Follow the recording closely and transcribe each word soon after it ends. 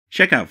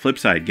Check out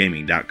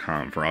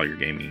FlipsideGaming.com for all your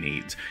gaming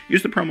needs.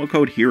 Use the promo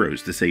code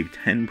HEROES to save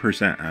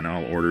 10% on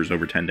all orders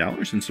over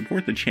 $10 and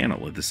support the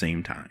channel at the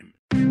same time.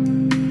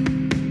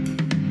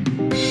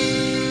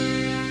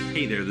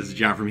 Hey there, this is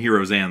John from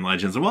Heroes and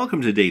Legends, and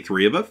welcome to day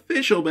 3 of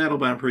official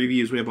Battlebond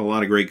previews. We have a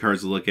lot of great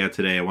cards to look at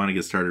today. I want to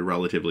get started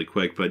relatively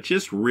quick, but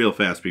just real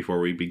fast before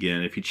we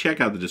begin, if you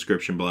check out the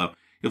description below,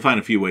 you'll find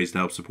a few ways to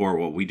help support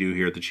what we do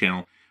here at the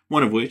channel,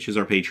 one of which is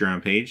our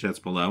Patreon page, that's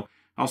below.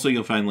 Also,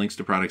 you'll find links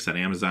to products on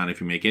Amazon.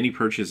 If you make any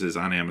purchases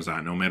on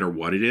Amazon, no matter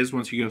what it is,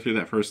 once you go through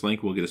that first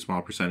link, we'll get a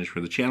small percentage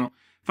for the channel.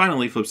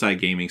 Finally, Flipside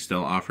Gaming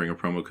still offering a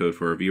promo code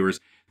for our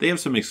viewers. They have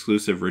some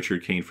exclusive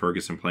Richard Kane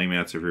Ferguson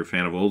playmats. If you're a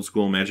fan of old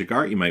school Magic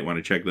art, you might want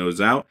to check those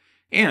out.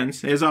 And,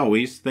 as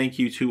always, thank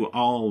you to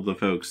all the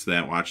folks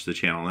that watch the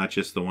channel, not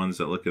just the ones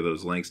that look at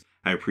those links.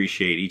 I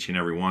appreciate each and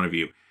every one of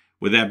you.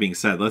 With that being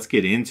said, let's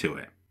get into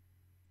it.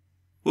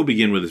 We'll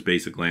begin with this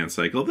basic land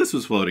cycle. This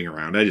was floating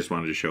around. I just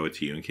wanted to show it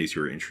to you in case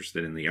you were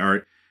interested in the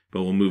art.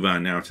 But we'll move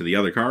on now to the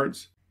other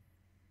cards.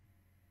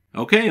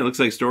 Okay, it looks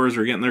like stores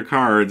are getting their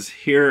cards.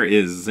 Here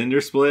is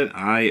Zndrsplt,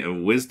 Eye of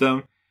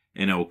Wisdom,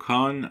 and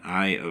Okon,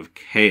 Eye of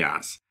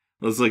Chaos.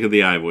 Let's look at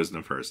the Eye of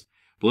Wisdom first.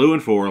 Blue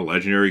and 4,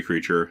 legendary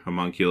creature,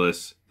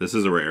 homunculus. This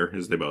is a rare,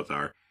 as they both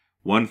are.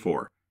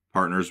 1/4,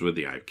 partners with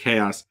the Eye of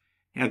Chaos.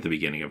 At the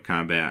beginning of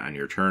combat, on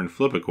your turn,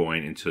 flip a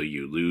coin until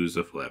you lose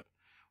a flip.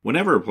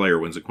 Whenever a player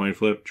wins a coin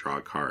flip, draw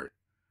a card.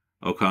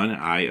 Okon,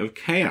 Eye of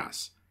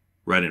Chaos.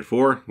 Red and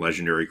 4,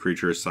 legendary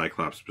creature,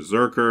 Cyclops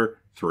Berserker.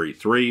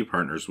 3/3,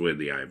 partners with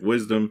the Eye of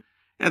Wisdom.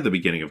 At the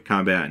beginning of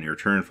combat, on your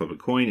turn, flip a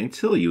coin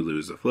until you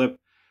lose a flip.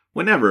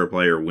 Whenever a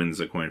player wins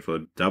a coin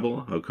flip,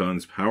 double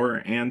Okon's power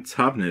and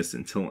toughness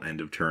until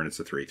end of turn. It's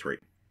a 3/3.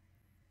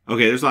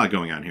 Okay, there's a lot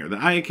going on here. The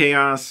Eye of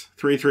Chaos,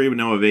 3/3 with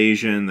no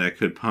evasion, that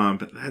could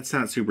pump. That's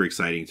not super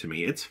exciting to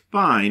me. It's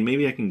fine.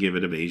 Maybe I can give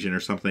it evasion or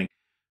something.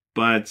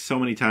 But so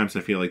many times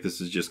I feel like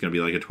this is just going to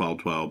be like a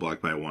 12/12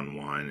 blocked by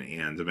 1/1,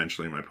 and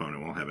eventually my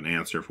opponent will have an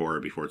answer for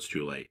it before it's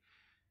too late.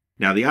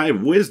 Now, the Eye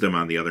of Wisdom,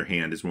 on the other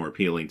hand, is more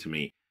appealing to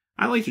me.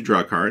 I like to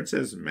draw cards,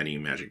 as many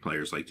Magic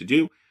players like to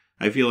do.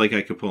 I feel like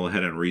I could pull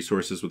ahead on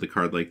resources with a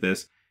card like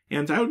this,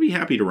 and I would be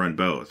happy to run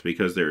both,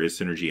 because there is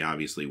synergy,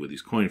 obviously, with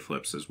these coin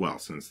flips as well,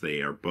 since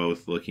they are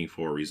both looking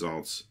for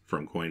results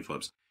from coin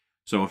flips.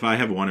 So if I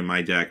have one in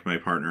my deck, my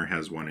partner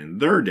has one in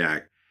their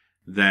deck,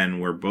 then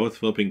we're both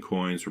flipping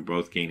coins, we're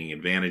both gaining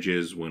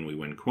advantages when we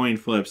win coin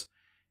flips,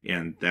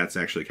 and that's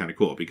actually kind of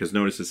cool, because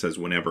notice it says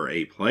whenever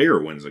a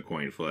player wins a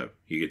coin flip,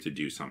 you get to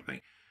do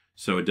something.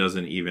 So it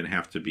doesn't even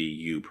have to be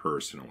you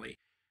personally.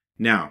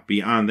 Now,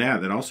 beyond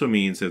that, that also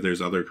means if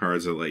there's other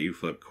cards that let you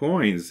flip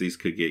coins, these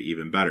could get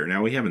even better.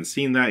 Now, we haven't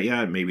seen that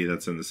yet. Maybe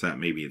that's in the set,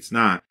 maybe it's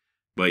not.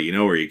 But you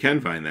know where you can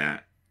find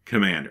that?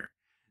 Commander.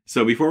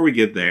 So before we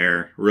get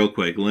there, real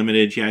quick,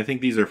 limited, yeah, I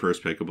think these are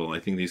first pickable. I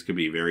think these could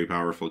be very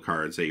powerful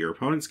cards that your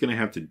opponent's going to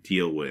have to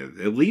deal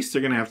with. At least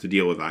they're going to have to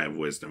deal with Eye of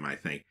Wisdom, I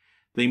think.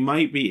 They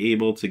might be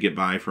able to get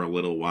by for a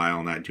little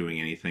while not doing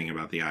anything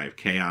about the Eye of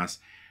Chaos,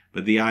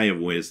 but the Eye of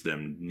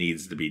Wisdom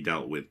needs to be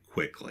dealt with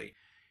quickly.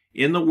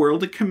 In the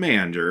world of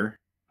Commander,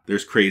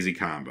 there's crazy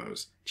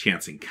combos.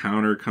 Chance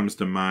Encounter comes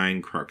to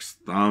mind, Crux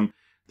Thumb.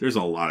 There's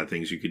a lot of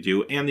things you could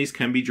do, and these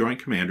can be joint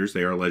commanders.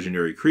 They are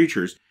legendary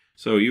creatures.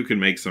 So you can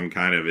make some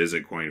kind of Is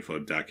It Coin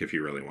Flip deck if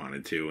you really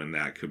wanted to, and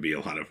that could be a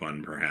lot of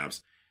fun,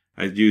 perhaps.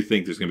 I do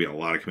think there's going to be a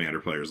lot of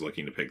Commander players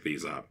looking to pick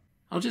these up.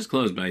 I'll just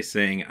close by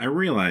saying I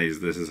realize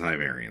this is high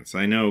variance.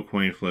 I know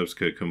coin flips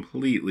could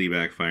completely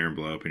backfire and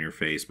blow up in your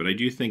face, but I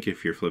do think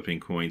if you're flipping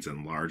coins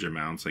in large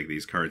amounts like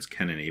these cards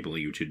can enable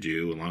you to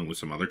do, along with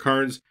some other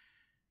cards,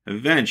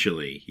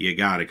 eventually you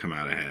gotta come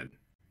out ahead.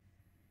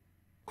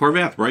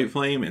 Corvath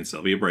Brightflame and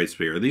Sylvia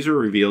Brightspear. These were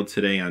revealed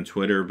today on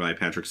Twitter by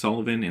Patrick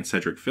Sullivan and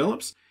Cedric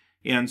Phillips.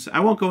 And I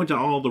won't go into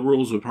all the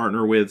rules we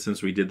partner with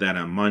since we did that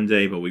on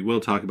Monday, but we will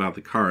talk about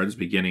the cards,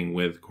 beginning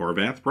with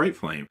Corvath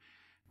Brightflame.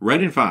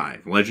 Red and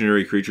 5,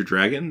 legendary creature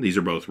dragon. These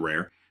are both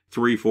rare.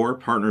 3/4,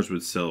 partners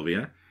with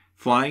Sylvia.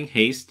 Flying,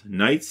 haste,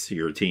 knights,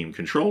 your team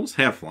controls,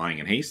 have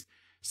flying and haste.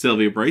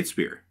 Sylvia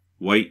Brightspear.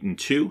 White and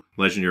 2,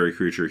 legendary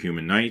creature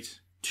human knight.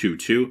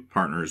 2/2,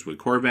 partners with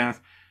Corvath.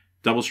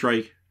 Double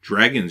strike,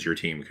 dragons your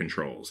team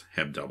controls,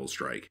 have double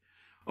strike.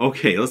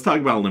 Okay, let's talk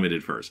about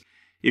limited first.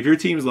 If your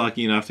team's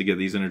lucky enough to get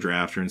these in a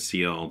draft or in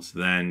sealed,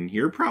 then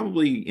you're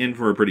probably in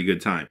for a pretty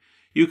good time.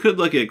 You could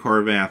look at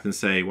Corvath and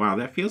say, wow,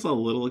 that feels a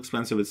little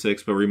expensive at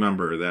 6, but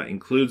remember, that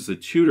includes the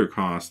tutor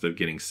cost of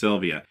getting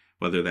Sylvia,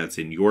 whether that's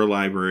in your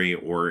library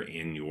or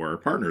in your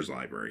partner's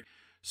library.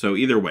 So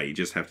either way, you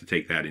just have to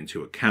take that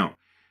into account.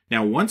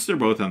 Now, once they're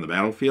both on the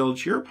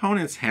battlefield, your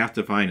opponents have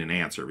to find an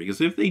answer,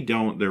 because if they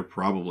don't, they're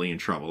probably in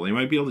trouble. They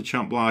might be able to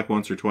chump block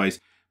once or twice,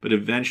 but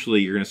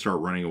eventually you're going to start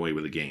running away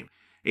with the game.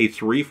 A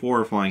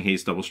 3/4 Flying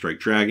Haste Double Strike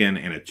Dragon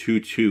and a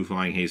 2/2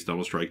 Flying Haste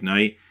Double Strike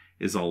Knight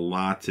is a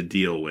lot to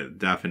deal with,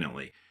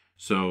 definitely.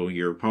 So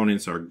your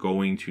opponents are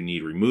going to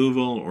need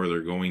removal, or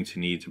they're going to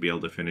need to be able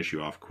to finish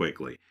you off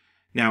quickly.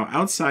 Now,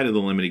 outside of the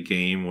limited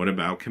game, what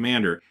about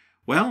Commander?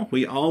 Well,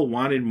 we all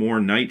wanted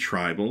more Night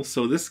Tribal,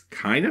 so this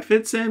kind of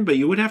fits in, but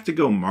you would have to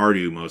go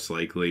Mardu most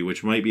likely,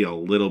 which might be a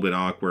little bit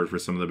awkward for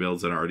some of the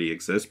builds that already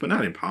exist, but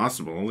not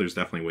impossible. There's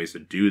definitely ways to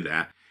do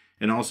that.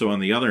 And also, on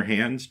the other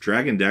hand,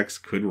 Dragon decks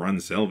could run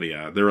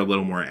Sylvia. They're a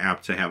little more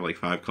apt to have like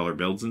 5-color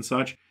builds and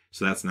such,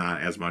 so that's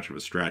not as much of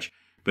a stretch.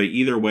 But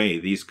either way,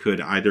 these could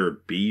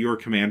either be your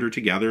commander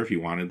together if you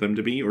wanted them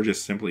to be, or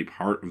just simply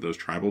part of those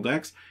tribal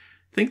decks.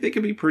 I think they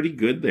could be pretty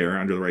good there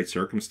under the right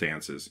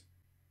circumstances.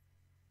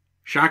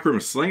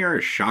 Chakram Slinger,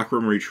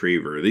 Chakram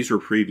Retriever. These were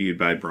previewed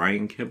by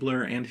Brian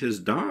Kibler and his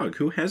dog,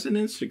 who has an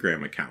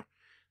Instagram account.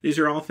 These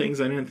are all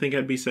things I didn't think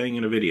I'd be saying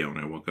in a video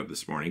when I woke up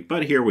this morning,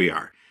 but here we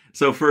are.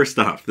 So first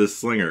off, this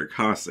Slinger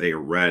costs a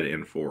red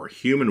and 4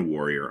 Human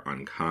Warrior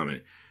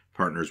uncommon.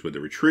 Partners with the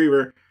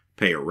Retriever,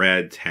 pay a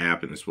red,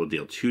 tap, and this will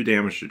deal 2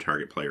 damage to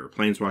target player or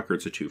planeswalker.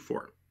 It's a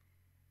 2/4.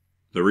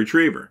 The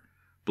Retriever,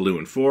 blue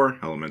and 4,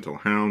 Elemental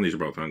Hound. These are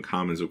both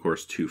uncommons, of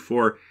course,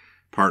 2/4.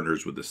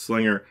 Partners with the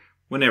Slinger.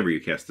 Whenever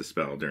you cast a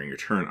spell during your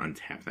turn,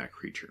 untap that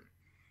creature.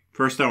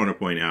 First, I want to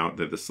point out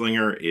that the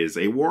Slinger is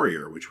a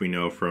warrior, which we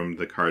know from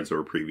the cards that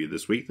were previewed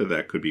this week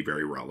that could be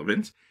very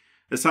relevant.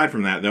 Aside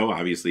from that, though,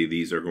 obviously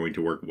these are going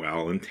to work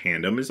well in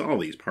tandem, as all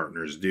these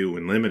partners do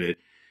in Limited,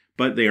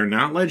 but they are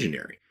not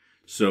legendary,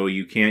 so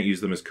you can't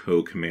use them as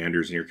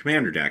co-commanders in your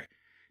commander deck.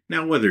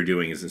 Now, what they're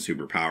doing isn't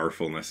super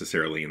powerful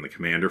necessarily in the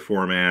commander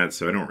format,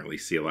 so I don't really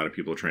see a lot of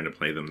people trying to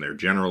play them there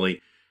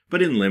generally,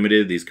 but in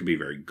Limited, these could be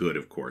very good,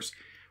 of course.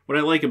 What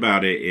I like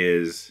about it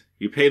is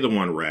you pay the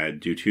 1 red,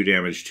 do 2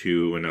 damage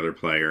to another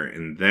player,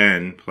 and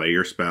then play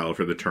your spell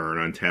for the turn,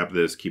 untap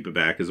this, keep it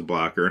back as a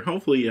blocker, and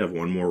hopefully you have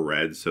 1 more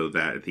red so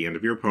that at the end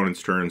of your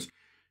opponent's turns,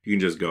 you can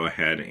just go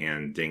ahead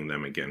and ding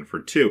them again for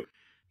 2.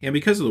 And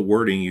because of the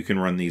wording, you can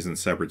run these in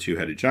separate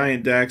 2-headed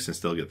giant decks and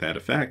still get that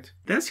effect.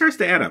 That starts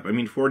to add up. I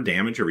mean, 4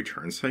 damage a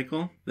return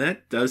cycle,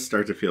 that does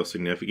start to feel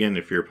significant.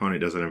 If your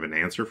opponent doesn't have an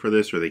answer for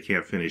this or they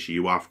can't finish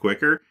you off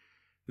quicker,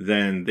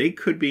 then they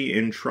could be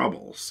in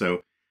trouble.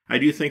 So I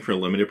do think for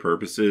limited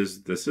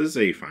purposes, this is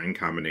a fine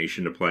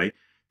combination to play.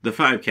 The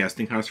 5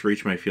 casting costs for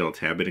each might feel a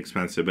tad bit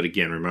expensive, but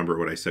again, remember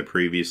what I said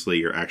previously,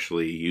 you're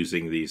actually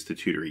using these to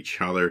tutor each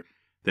other.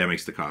 That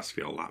makes the cost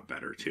feel a lot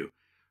better too.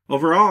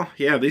 Overall,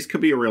 yeah, these could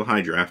be a real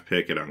high draft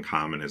pick at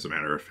uncommon, as a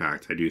matter of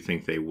fact. I do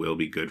think they will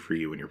be good for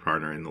you and your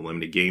partner in the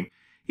limited game,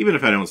 even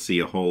if I don't see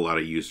a whole lot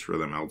of use for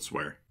them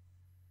elsewhere.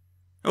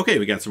 Okay,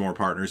 we got some more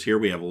partners here.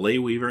 We have Ley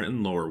Weaver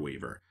and Lore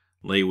Weaver.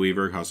 Ley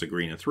Weaver costs a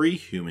green and 3,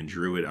 Human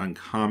Druid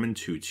uncommon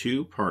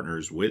 2/2,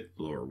 partners with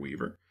Lore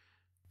Weaver.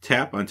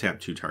 Tap, untap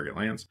 2 target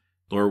lands.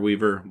 Lore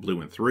Weaver, blue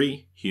and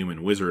 3,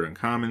 Human Wizard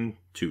uncommon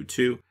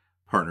 2/2,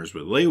 partners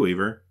with Ley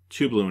Weaver,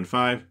 2 blue and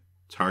 5,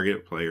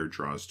 target player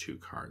draws 2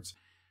 cards.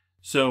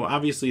 So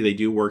obviously they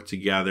do work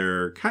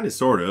together, kind of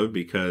sort of,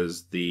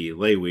 because the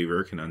Ley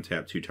Weaver can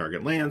untap 2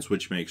 target lands,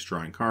 which makes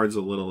drawing cards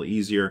a little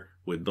easier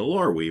with the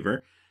Lore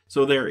Weaver.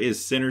 So there is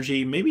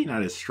synergy, maybe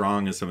not as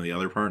strong as some of the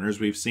other partners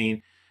we've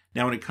seen.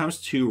 Now, when it comes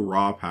to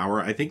raw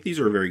power, I think these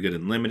are very good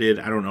in Limited.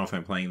 I don't know if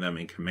I'm playing them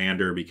in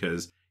Commander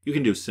because you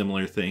can do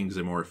similar things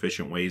in more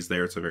efficient ways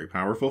there. It's a very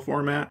powerful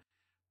format.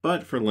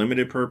 But for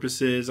limited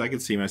purposes, I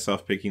could see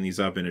myself picking these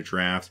up in a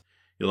draft.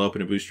 You'll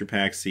open a booster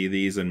pack, see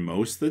these, and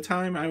most of the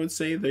time, I would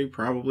say they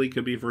probably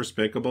could be first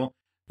pickable.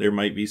 There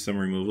might be some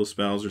removal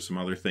spells or some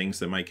other things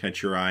that might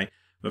catch your eye,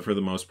 but for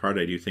the most part,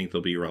 I do think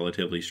they'll be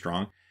relatively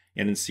strong.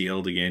 And in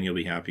Sealed, again, you'll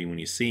be happy when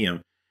you see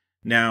them.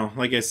 Now,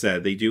 like I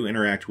said, they do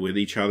interact with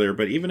each other,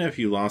 but even if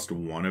you lost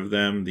one of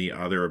them, the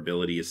other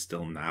ability is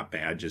still not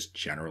bad, just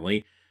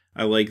generally.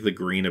 I like the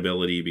green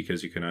ability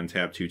because you can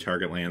untap 2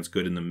 target lands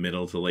good in the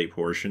middle to late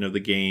portion of the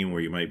game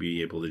where you might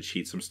be able to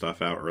cheat some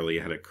stuff out early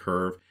ahead of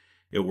curve.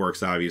 It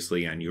works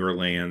obviously on your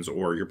lands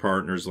or your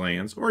partner's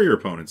lands or your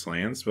opponent's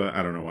lands, but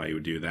I don't know why you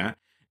would do that.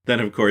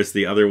 Then, of course,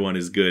 the other one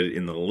is good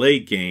in the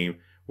late game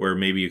where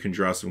maybe you can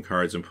draw some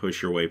cards and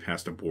push your way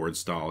past a board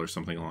stall or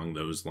something along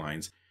those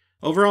lines.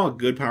 Overall,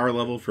 good power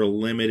level for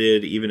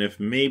limited, even if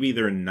maybe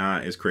they're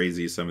not as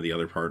crazy as some of the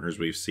other partners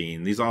we've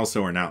seen. These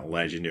also are not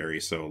legendary,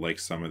 so like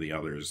some of the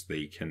others,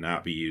 they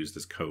cannot be used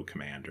as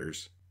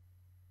co-commanders.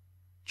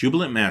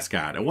 Jubilant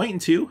Mascot, a white and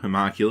 2,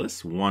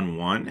 Homunculus,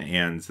 1/1,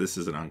 and this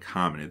is an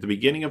uncommon. At the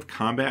beginning of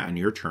combat on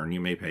your turn,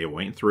 you may pay a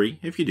white and 3.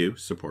 If you do,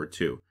 support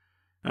 2.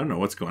 I don't know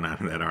what's going on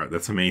in that art.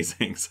 That's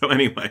amazing. So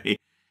anyway,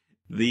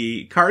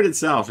 the card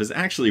itself is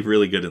actually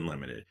really good and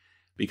limited.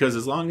 Because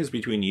as long as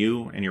between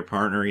you and your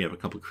partner you have a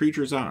couple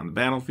creatures out on the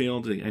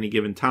battlefield at any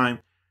given time,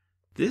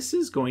 this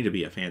is going to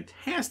be a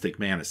fantastic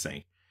mana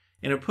sink.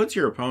 And it puts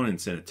your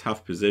opponents in a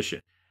tough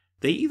position.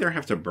 They either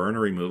have to burn a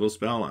removal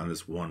spell on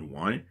this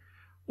 1/1,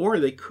 or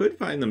they could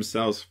find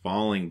themselves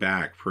falling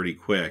back pretty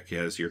quick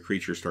as your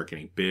creatures start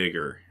getting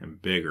bigger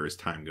and bigger as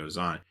time goes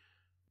on.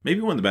 Maybe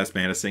one of the best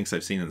mana sinks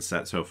I've seen in the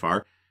set so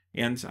far,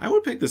 and I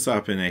would pick this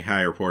up in a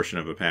higher portion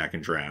of a pack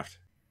and draft.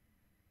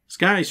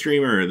 Sky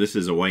Streamer, this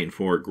is a white and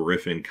 4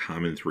 Griffin,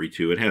 common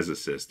 3/2. It has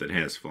assist, it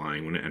has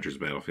flying. When it enters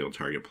the battlefield,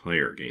 target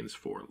player gains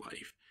 4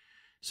 life.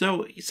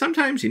 So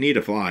sometimes you need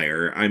a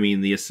flyer. I mean,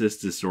 the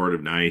assist is sort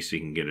of nice. You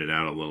can get it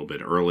out a little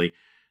bit early.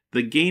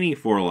 The gaining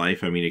 4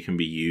 life, I mean, it can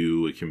be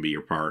you, it can be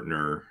your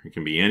partner, it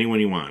can be anyone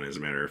you want, as a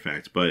matter of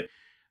fact, but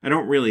I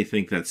don't really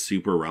think that's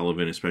super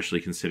relevant, especially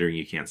considering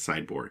you can't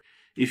sideboard.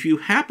 If you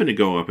happen to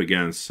go up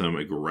against some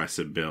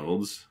aggressive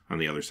builds on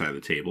the other side of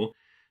the table,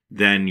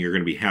 then you're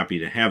going to be happy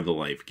to have the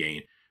life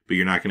gain, but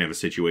you're not going to have a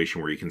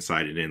situation where you can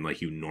side it in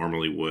like you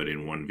normally would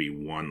in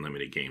 1v1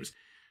 limited games.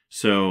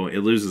 So it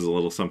loses a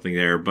little something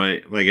there,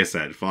 but like I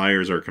said,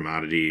 flyers are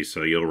commodities,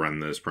 so you'll run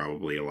this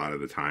probably a lot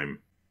of the time.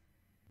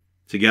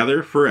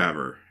 Together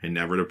forever and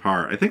never to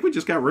part. I think we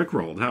just got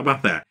rickrolled. How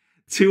about that?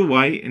 2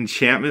 white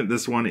enchantment.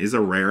 This one is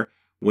a rare.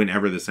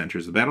 Whenever this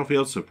enters the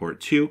battlefield,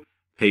 support 2.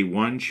 Pay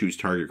 1, choose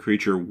target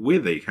creature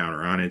with a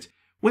counter on it.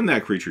 When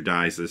that creature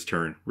dies this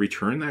turn,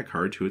 return that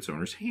card to its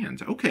owner's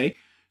hand. Okay,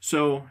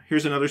 so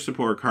here's another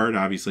support card.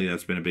 Obviously,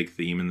 that's been a big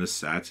theme in this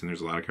set, and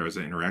there's a lot of cards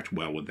that interact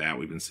well with that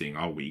we've been seeing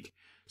all week.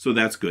 So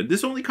that's good.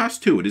 This only costs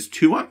 2. It is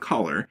 2 on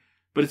color,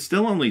 but it's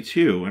still only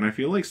 2, and I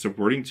feel like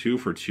supporting 2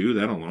 for 2,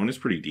 that alone is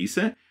pretty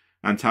decent.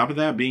 On top of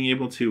that, being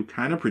able to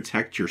kind of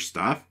protect your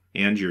stuff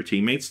and your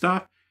teammates'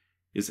 stuff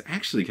is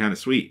actually kind of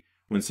sweet.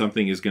 When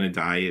something is going to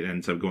die, it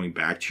ends up going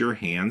back to your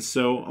hands.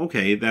 So,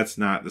 okay, that's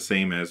not the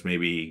same as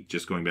maybe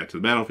just going back to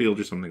the battlefield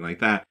or something like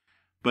that.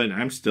 But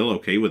I'm still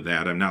okay with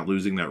that. I'm not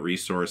losing that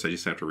resource. I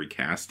just have to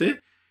recast it.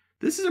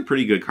 This is a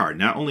pretty good card.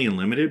 Not only in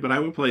Limited, but I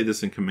would play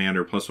this in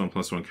Commander,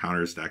 +1/+1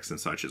 counters decks and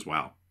such as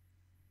well.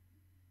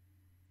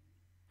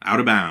 Out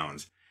of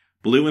Bounds.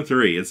 Blue and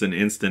 3. It's an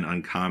instant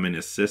uncommon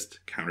assist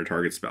counter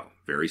target spell.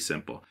 Very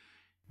simple.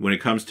 When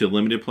it comes to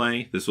limited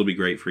play, this will be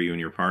great for you and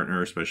your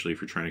partner, especially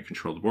if you're trying to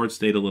control the board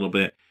state a little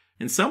bit.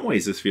 In some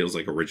ways, this feels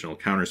like original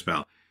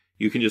counterspell.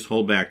 You can just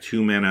hold back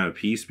 2 mana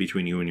apiece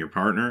between you and your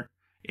partner,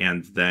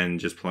 and then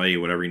just play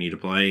whatever you need to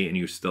play, and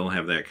you still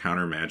have that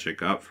counter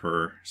magic up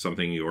for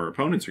something your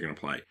opponents are going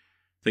to play.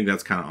 I think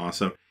that's kind of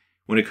awesome.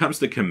 When it comes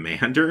to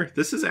Commander,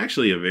 this is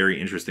actually a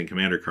very interesting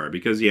Commander card,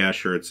 because yeah,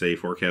 sure, it's a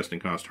forecasting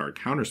cost hard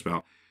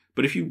counterspell,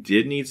 but if you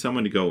did need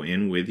someone to go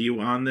in with you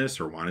on this,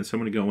 or wanted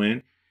someone to go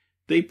in,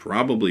 they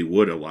probably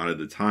would a lot of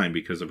the time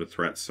because of a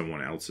threat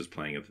someone else is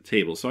playing at the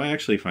table. So I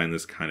actually find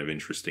this kind of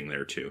interesting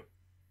there too.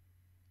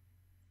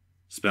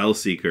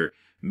 Spellseeker.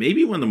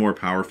 Maybe one of the more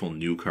powerful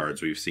new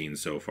cards we've seen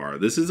so far.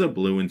 This is a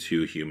blue and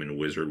 2 human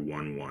wizard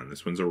 1/1.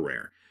 This one's a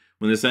rare.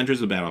 When this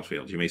enters the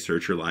battlefield, you may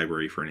search your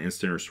library for an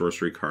instant or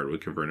sorcery card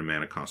with converted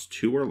mana cost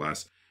 2 or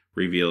less,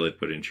 reveal it,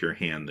 put it into your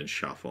hand, then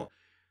shuffle.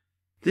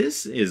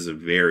 This is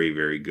very,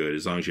 very good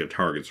as long as you have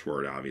targets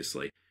for it,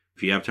 obviously.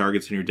 If you have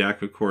targets in your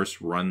deck, of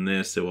course, run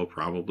this. It will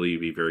probably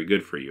be very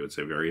good for you. It's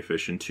a very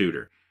efficient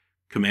tutor.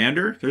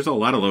 Commander, there's a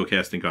lot of low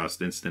casting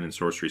cost instant and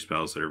sorcery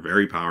spells that are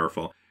very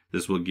powerful.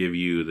 This will give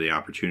you the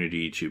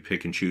opportunity to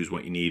pick and choose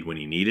what you need when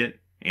you need it.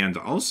 And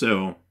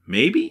also,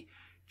 maybe,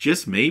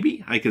 just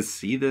maybe, I could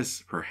see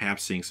this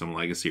perhaps seeing some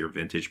legacy or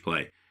vintage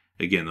play.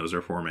 Again, those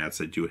are formats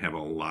that do have a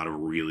lot of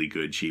really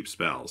good cheap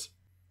spells.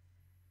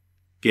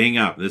 Gang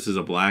Up. This is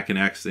a black and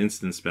X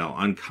instant spell.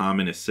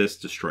 Uncommon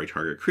assist, destroy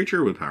target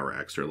creature with power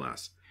X or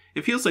less.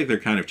 It feels like they're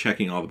kind of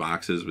checking all the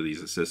boxes with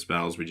these assist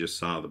spells. We just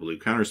saw the blue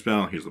counter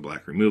spell. Here's the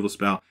black removal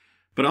spell.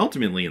 But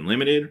ultimately in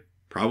Limited,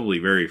 probably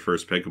very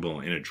first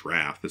pickable in a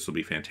draft. This will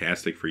be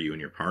fantastic for you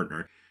and your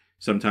partner.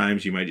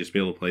 Sometimes you might just be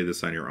able to play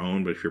this on your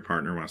own, but if your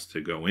partner wants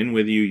to go in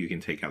with you, you can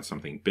take out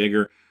something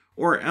bigger.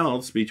 Or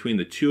else, between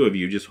the two of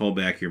you, just hold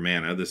back your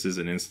mana. This is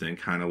an instant,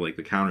 kind of like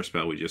the counter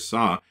spell we just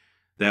saw.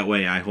 That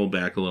way I hold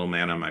back a little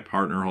mana, my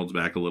partner holds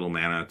back a little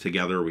mana.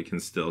 Together we can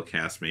still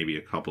cast maybe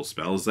a couple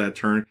spells that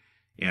turn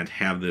and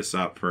have this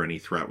up for any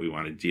threat we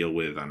want to deal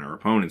with on our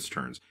opponent's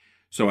turns.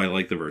 So I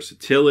like the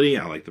versatility,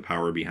 I like the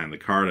power behind the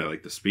card, I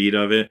like the speed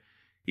of it.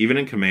 Even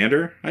in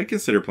Commander, I'd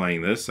consider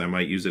playing this. I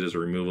might use it as a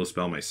removal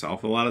spell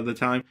myself a lot of the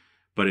time.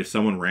 But if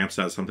someone ramps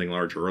out something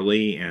large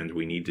early and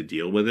we need to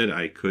deal with it,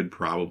 I could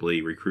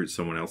probably recruit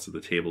someone else at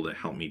the table to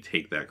help me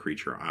take that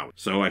creature out.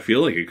 So I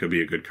feel like it could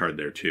be a good card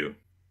there too.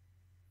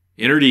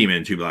 Inner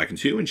Demon, 2 black and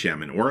 2,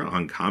 enchantment aura,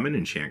 uncommon,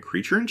 enchant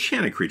creature.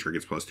 Enchanted creature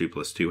gets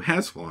 +2/+2,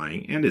 has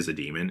flying, and is a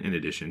demon in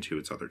addition to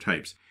its other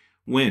types.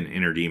 When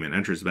Inner Demon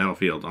enters the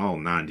battlefield, all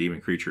non-demon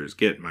creatures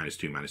get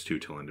 -2/-2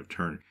 till end of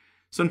turn.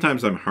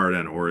 Sometimes I'm hard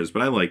on auras,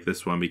 but I like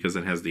this one because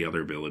it has the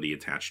other ability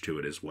attached to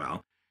it as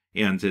well.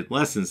 And it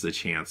lessens the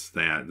chance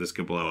that this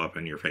could blow up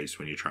in your face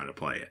when you try to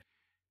play it.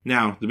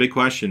 Now, the big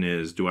question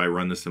is, do I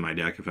run this in my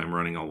deck if I'm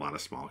running a lot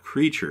of small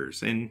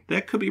creatures? And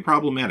that could be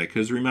problematic,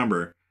 because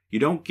remember, you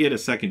don't get a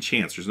second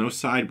chance. There's no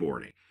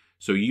sideboarding.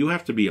 So you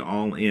have to be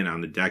all in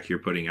on the deck you're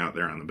putting out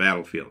there on the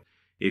battlefield.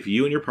 If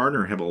you and your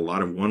partner have a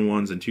lot of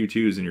 1/1s and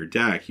 2/2s in your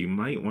deck, you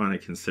might want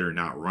to consider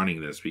not running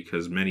this,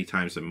 because many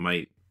times it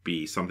might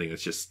be something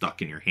that's just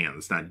stuck in your hand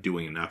that's not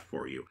doing enough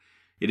for you.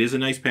 It is a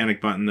nice panic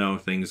button, though.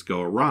 Things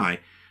go awry.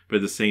 But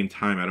at the same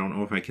time, I don't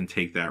know if I can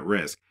take that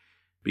risk,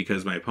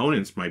 because my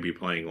opponents might be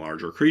playing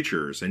larger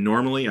creatures. And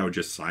normally I would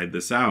just side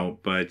this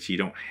out, but you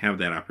don't have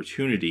that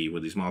opportunity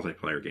with these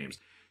multiplayer games.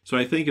 So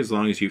I think as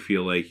long as you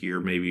feel like you're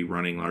maybe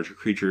running larger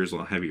creatures, a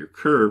little heavier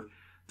curve,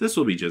 this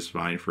will be just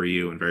fine for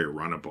you and very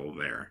runnable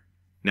there.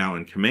 Now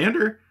in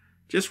Commander,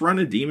 just run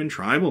a Demon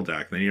Tribal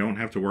deck, then you don't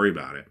have to worry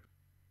about it.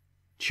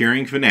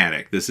 Cheering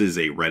Fanatic. This is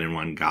a red and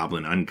 1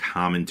 Goblin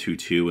uncommon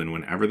 2/2, and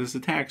whenever this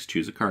attacks,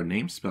 choose a card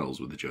named spells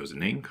with the chosen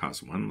name,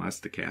 costs 1 less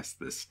to cast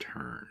this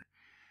turn.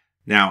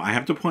 Now, I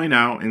have to point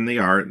out in the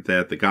art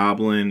that the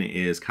Goblin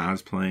is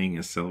cosplaying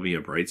as Sylvia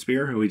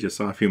Brightspear, who we just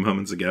saw a few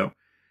moments ago.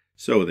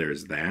 So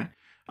there's that.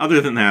 Other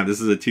than that,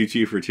 this is a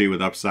 2/2 for 2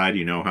 with upside.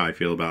 You know how I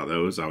feel about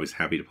those. Always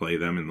happy to play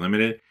them in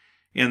Limited.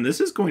 And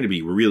this is going to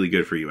be really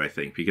good for you, I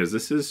think, because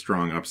this is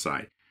strong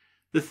upside.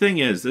 The thing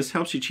is, this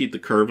helps you cheat the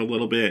curve a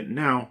little bit.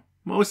 Now,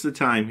 most of the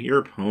time, your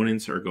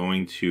opponents are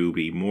going to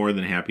be more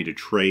than happy to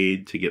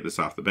trade to get this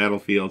off the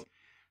battlefield.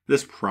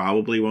 This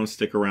probably won't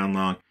stick around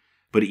long.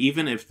 But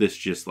even if this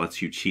just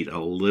lets you cheat a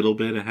little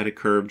bit ahead of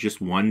curve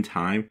just one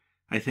time,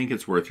 I think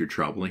it's worth your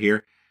trouble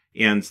here.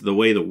 And the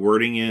way the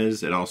wording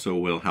is, it also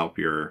will help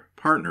your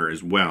partner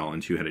as well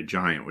in Two-Headed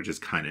Giant, which is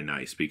kind of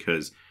nice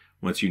because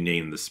once you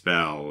name the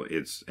spell,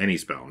 it's any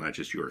spell, not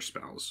just your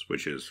spells,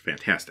 which is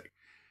fantastic.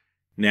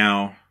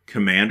 Now,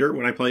 Commander,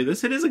 when I play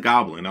this, it is a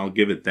Goblin. I'll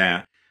give it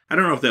that. I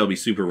don't know if that'll be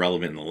super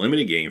relevant in the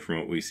limited game from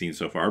what we've seen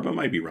so far, but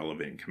might be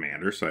relevant in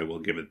Commander, so I will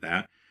give it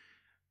that.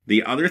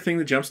 The other thing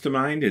that jumps to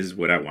mind is,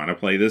 would I want to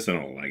play this in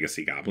a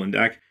Legacy Goblin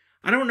deck?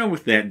 I don't know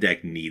if that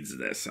deck needs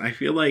this. I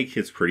feel like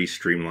it's pretty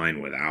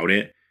streamlined without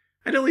it.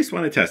 I'd at least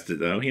want to test it,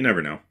 though. You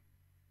never know.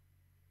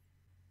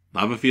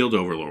 Lava Field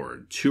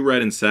Overlord. 2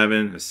 red and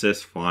 7,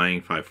 assist,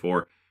 flying,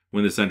 5/4.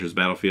 When this enters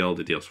battlefield,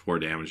 it deals 4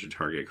 damage to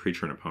target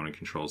creature an opponent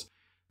controls.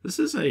 This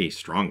is a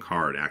strong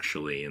card,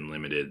 actually, in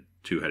Limited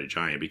Two-Headed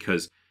Giant,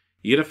 because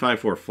you get a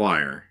 5/4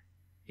 flyer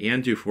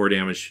and do 4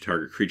 damage to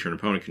target creature an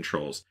opponent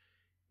controls.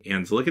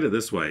 And to look at it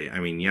this way, I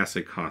mean, yes,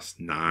 it costs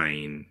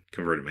 9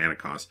 converted mana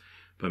cost,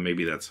 but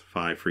maybe that's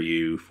 5 for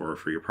you, 4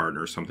 for your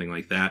partner, something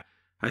like that.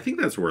 I think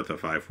that's worth a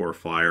 5/4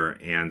 flyer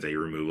and a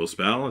removal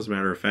spell, as a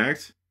matter of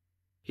fact.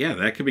 Yeah,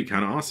 that could be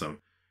kind of awesome.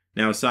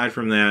 Now, aside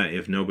from that,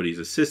 if nobody's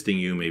assisting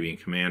you, maybe in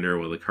Commander,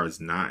 well, the card's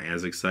not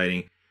as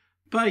exciting,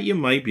 but you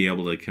might be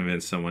able to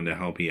convince someone to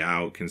help you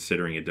out,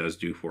 considering it does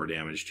do 4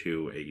 damage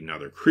to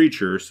another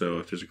creature. So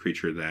if there's a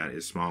creature that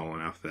is small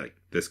enough that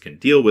this can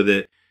deal with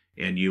it,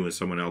 and you and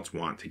someone else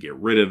want to get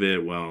rid of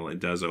it, well, it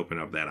does open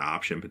up that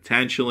option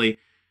potentially.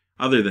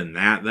 Other than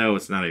that, though,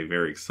 it's not a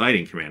very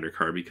exciting Commander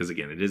card because,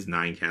 again, it is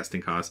 9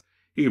 casting costs.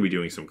 You could be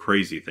doing some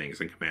crazy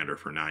things in Commander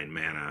for 9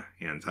 mana,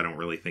 and I don't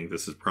really think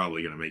this is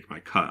probably going to make my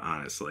cut,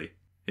 honestly.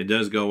 It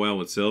does go well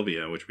with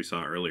Sylvia, which we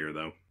saw earlier,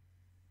 though.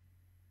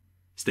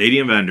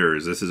 Stadium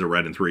Vendors. This is a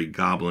red and 3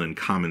 Goblin,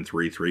 common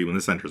 3/3. When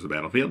this enters the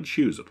battlefield,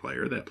 choose a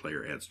player. That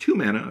player adds 2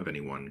 mana of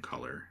any one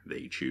color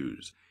they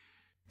choose.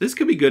 This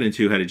could be good in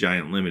Two-Headed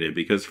Giant Limited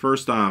because,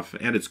 first off,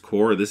 at its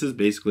core, this is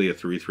basically a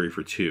 3/3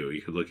 for 2.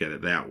 You could look at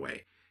it that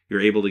way.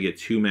 You're able to get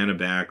 2 mana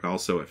back.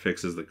 Also, it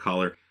fixes the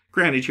color.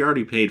 Granted, you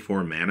already paid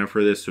 4 mana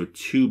for this, so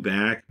 2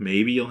 back.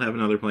 Maybe you'll have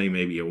another play,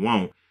 maybe you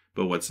won't.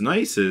 But what's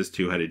nice is,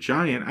 Two-Headed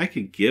Giant, I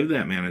could give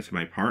that mana to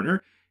my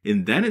partner,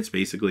 and then it's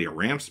basically a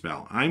ramp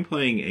spell. I'm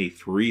playing a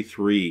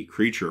 3/3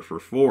 creature for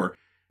 4,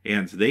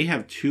 and they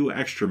have 2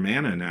 extra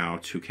mana now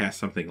to cast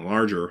something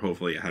larger,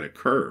 hopefully ahead of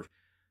curve.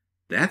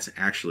 That's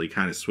actually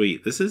kind of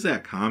sweet. This is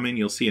that common.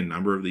 You'll see a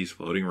number of these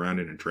floating around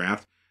in a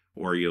draft,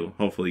 or you'll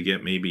hopefully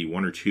get maybe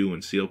 1 or 2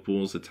 in seal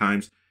pools at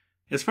times.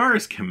 As far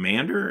as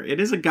Commander, it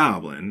is a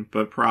Goblin,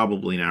 but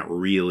probably not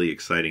really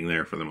exciting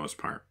there for the most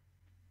part.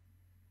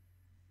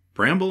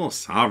 Bramble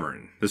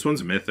Sovereign. This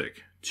one's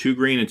mythic. 2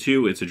 green and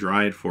 2, it's a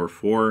Dryad for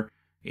 4,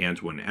 and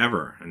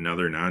whenever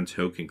another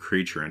non-token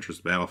creature enters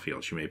the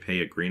battlefield, you may pay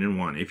a green and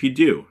 1. If you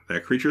do,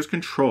 that creature's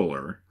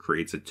controller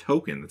creates a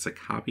token that's a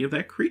copy of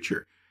that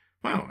creature.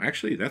 Wow,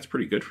 actually, that's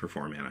pretty good for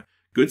 4 mana.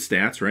 Good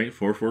stats, right?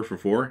 4/4 for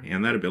 4,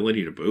 and that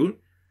ability to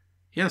boot?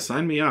 Yeah,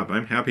 sign me up.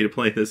 I'm happy to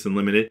play this in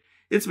Limited.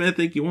 It's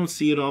mythic. You won't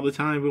see it all the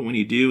time, but when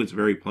you do, it's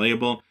very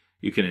playable.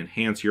 You can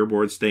enhance your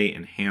board state,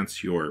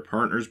 enhance your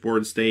partner's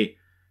board state.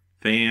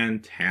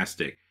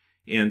 Fantastic.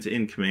 And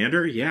in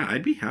Commander, yeah,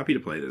 I'd be happy to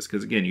play this,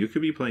 because again, you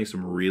could be playing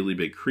some really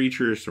big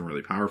creatures, some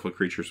really powerful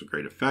creatures with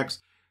great effects.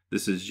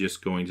 This is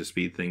just going to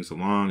speed things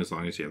along as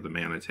long as you have the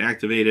mana to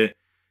activate it.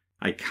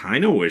 I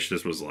kind of wish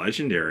this was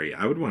legendary.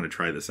 I would want to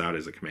try this out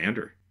as a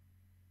Commander.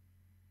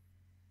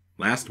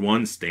 Last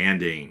one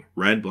standing.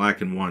 Red, black,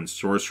 and 1.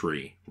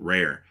 Sorcery.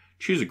 Rare.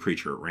 Choose a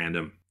creature at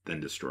random,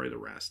 then destroy the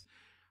rest.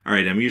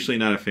 Alright, I'm usually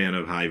not a fan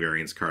of high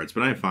variance cards,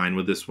 but I'm fine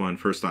with this one.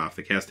 First off,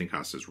 the casting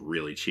cost is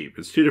really cheap.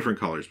 It's 2 different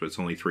colors, but it's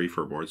only 3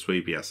 for a board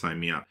sweep. Yeah, sign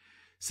me up.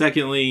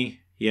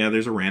 Secondly, yeah,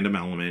 there's a random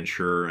element.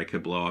 Sure, I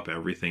could blow up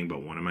everything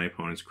but one of my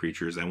opponent's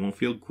creatures. I won't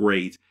feel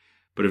great.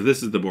 But if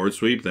this is the board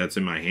sweep that's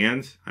in my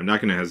hand, I'm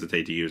not going to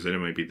hesitate to use it. It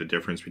might be the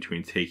difference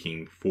between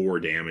taking 4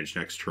 damage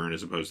next turn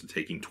as opposed to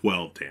taking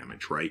 12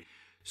 damage, right?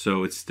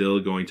 So it's still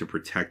going to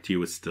protect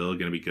you. It's still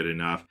going to be good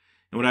enough.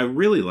 And what I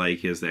really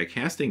like is that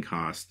casting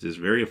cost is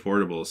very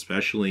affordable,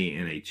 especially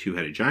in a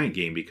Two-Headed Giant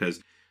game,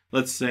 because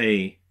let's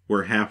say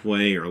we're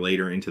halfway or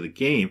later into the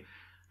game,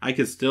 I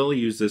could still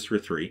use this for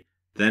 3,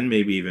 then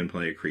maybe even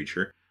play a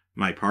creature.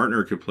 My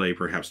partner could play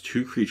perhaps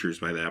 2 creatures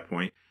by that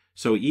point.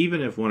 So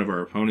even if one of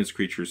our opponent's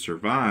creatures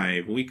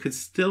survive, we could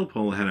still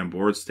pull ahead on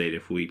board state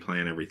if we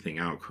plan everything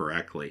out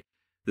correctly.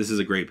 This is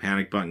a great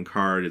panic button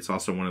card. It's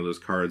also one of those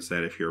cards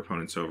that if your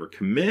opponent's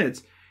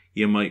overcommits,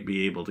 you might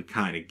be able to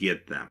kind of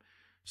get them.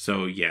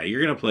 So yeah,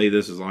 you're going to play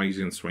this as long as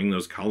you can swing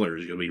those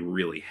colors. You'll be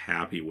really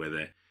happy with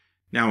it.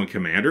 Now in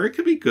Commander, it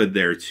could be good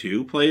there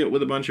too. Play it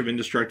with a bunch of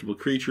indestructible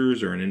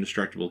creatures or an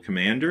indestructible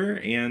commander,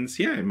 and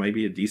yeah, it might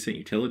be a decent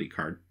utility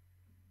card.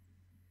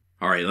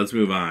 Alright, let's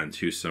move on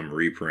to some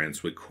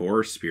reprints with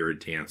Core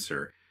Spirit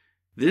Dancer.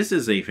 This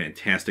is a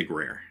fantastic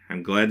rare.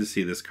 I'm glad to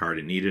see this card.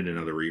 It needed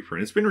another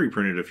reprint. It's been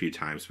reprinted a few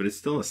times, but it's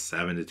still a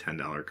 $7 to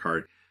 $10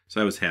 card,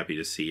 so I was happy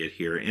to see it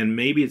here. And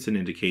maybe it's an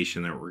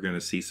indication that we're going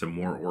to see some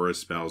more aura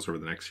spells over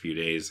the next few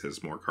days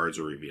as more cards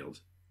are revealed.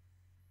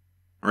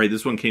 Alright,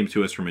 this one came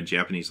to us from a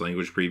Japanese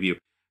language preview,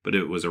 but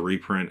it was a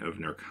reprint of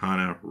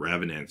Narcana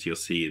Revenant. You'll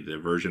see the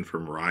version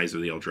from Rise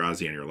of the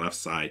Eldrazi on your left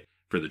side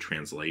for the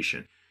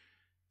translation.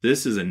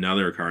 This is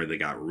another card that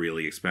got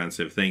really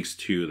expensive thanks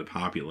to the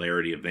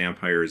popularity of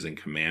vampires in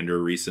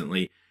Commander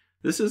recently.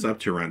 This is up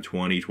to around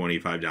 $20,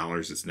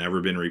 $25. It's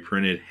never been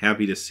reprinted.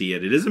 Happy to see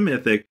it. It is a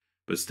mythic,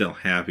 but still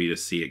happy to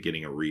see it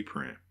getting a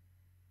reprint.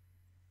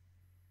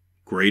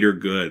 Greater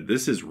Good.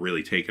 This has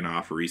really taken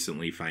off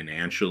recently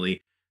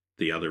financially.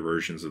 The other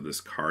versions of this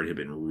card have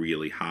been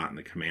really hot in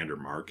the Commander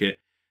market.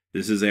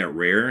 This is at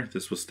rare.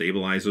 This will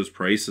stabilize those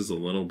prices a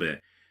little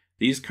bit.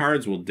 These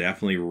cards will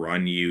definitely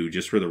run you,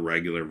 just for the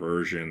regular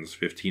versions,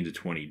 $15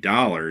 to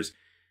 $20.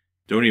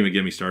 Don't even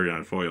get me started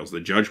on foils. The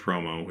Judge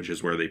promo, which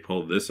is where they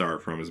pulled this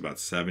art from, is about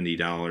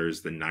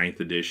 $70. The 9th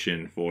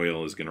edition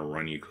foil is going to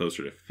run you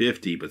closer to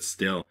 $50, but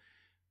still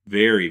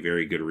very,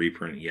 very good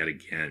reprint yet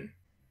again.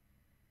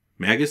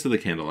 Magus of the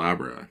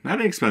Candelabra.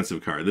 Not an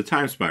expensive card. The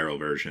Time Spiral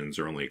versions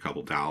are only a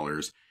couple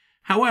dollars.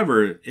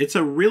 However, it's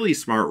a really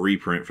smart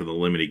reprint for the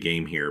limited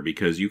game here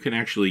because you can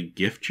actually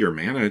gift your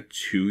mana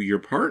to your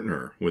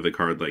partner with a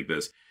card like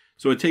this.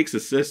 So it takes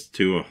assist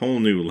to a whole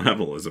new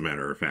level, as a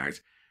matter of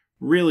fact.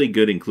 Really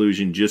good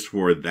inclusion just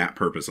for that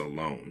purpose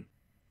alone.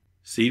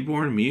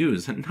 Seedborn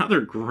Muse,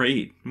 another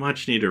great,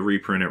 much needed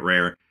reprint at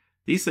rare.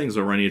 These things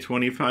will run you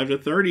 $25 to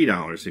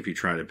 $30 if you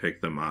try to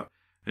pick them up.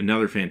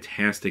 Another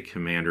fantastic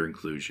Commander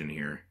inclusion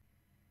here.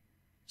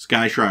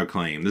 Sky Shroud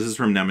Claim. This is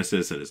from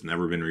Nemesis. It has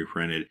never been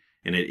reprinted,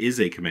 and it is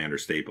a Commander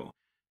staple.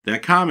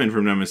 That common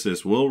from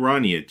Nemesis will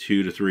run you $2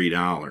 to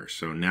 $3,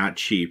 so not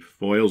cheap.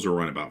 Foils will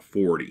run about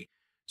 $40.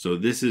 So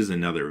this is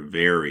another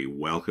very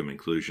welcome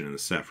inclusion in the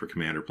set for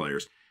Commander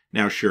players.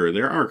 Now sure,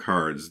 there are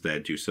cards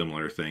that do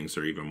similar things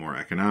or even more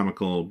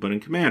economical, but in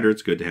Commander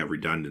it's good to have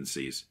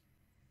redundancies.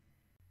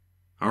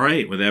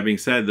 Alright, with that being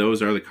said,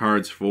 those are the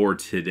cards for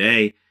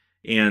today,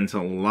 and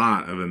a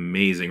lot of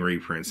amazing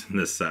reprints in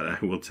this set, I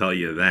will tell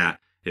you that.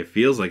 It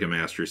feels like a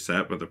master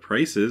set, but the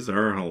prices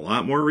are a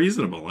lot more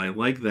reasonable. I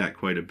like that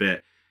quite a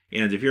bit.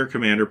 And if you're a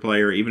Commander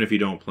player, even if you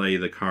don't play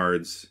the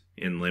cards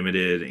in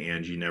Limited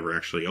and you never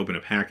actually open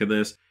a pack of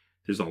this,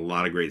 there's a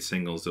lot of great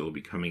singles that will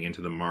be coming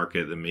into the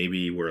market that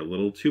maybe were a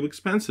little too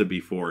expensive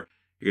before.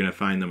 You're going to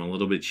find them a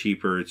little bit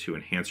cheaper to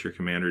enhance your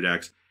Commander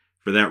decks.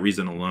 For that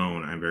reason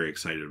alone, I'm very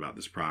excited about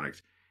this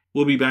product.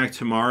 We'll be back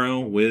tomorrow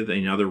with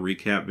another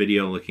recap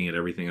video looking at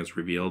everything that's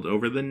revealed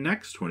over the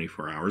next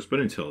 24 hours. But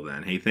until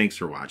then, hey, thanks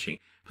for watching.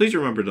 Please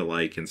remember to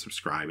like and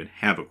subscribe and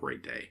have a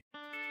great day.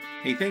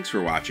 Hey, thanks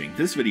for watching.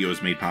 This video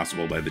is made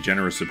possible by the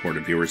generous support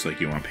of viewers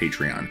like you on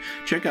Patreon.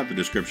 Check out the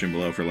description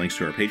below for links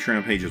to our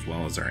Patreon page as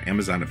well as our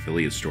Amazon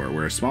affiliate store,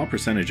 where a small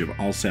percentage of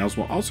all sales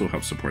will also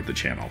help support the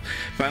channel.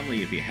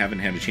 Finally, if you haven't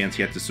had a chance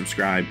yet to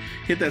subscribe,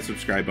 hit that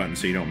subscribe button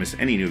so you don't miss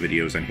any new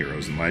videos on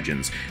Heroes and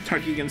Legends.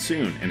 Talk to you again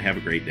soon, and have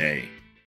a great day.